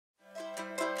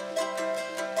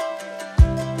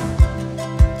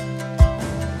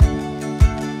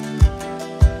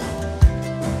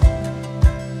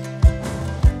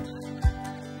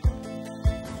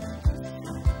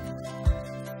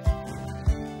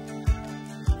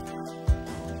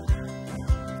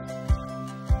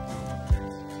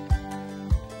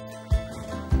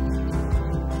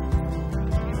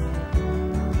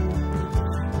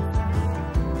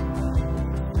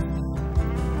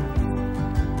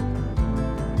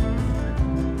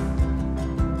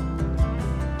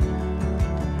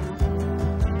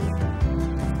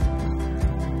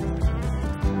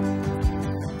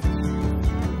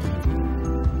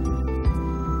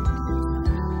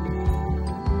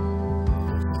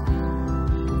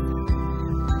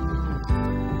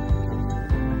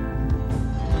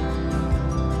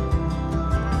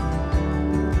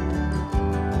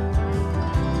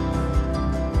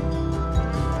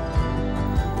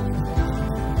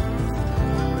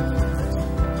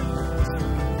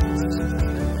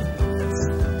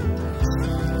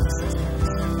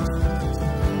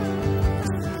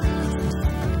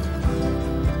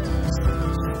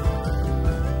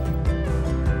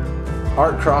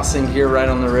Art crossing here right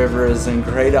on the river is a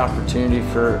great opportunity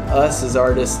for us as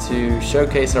artists to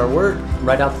showcase our work.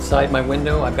 Right outside my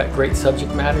window, I've got great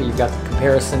subject matter. You've got the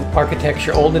comparison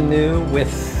architecture, old and new,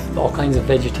 with all kinds of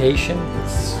vegetation.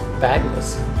 It's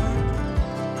fabulous.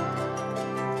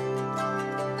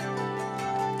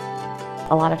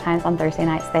 A lot of times on Thursday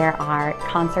nights there are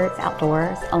concerts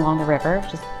outdoors along the river,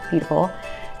 which is beautiful.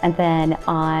 And then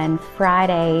on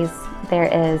Fridays, there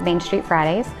is Main Street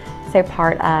Fridays. So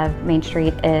part of Main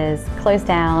Street is closed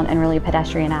down and really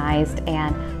pedestrianized,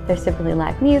 and there's typically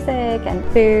live music and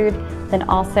food. Then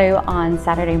also on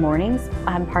Saturday mornings,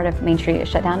 part of Main Street is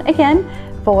shut down again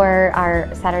for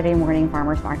our Saturday morning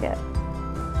farmers market.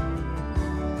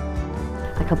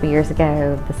 A couple years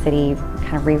ago, the city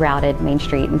kind of rerouted Main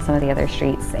Street and some of the other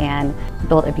streets and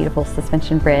built a beautiful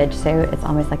suspension bridge, so it's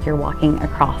almost like you're walking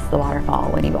across the waterfall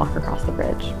when you walk across the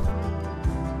bridge.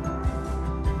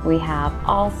 We have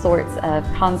all sorts of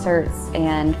concerts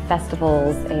and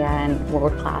festivals and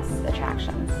world-class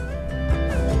attractions.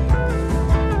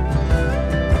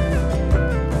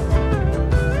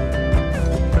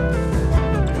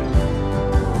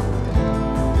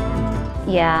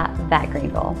 Yeah, that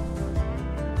Greenville.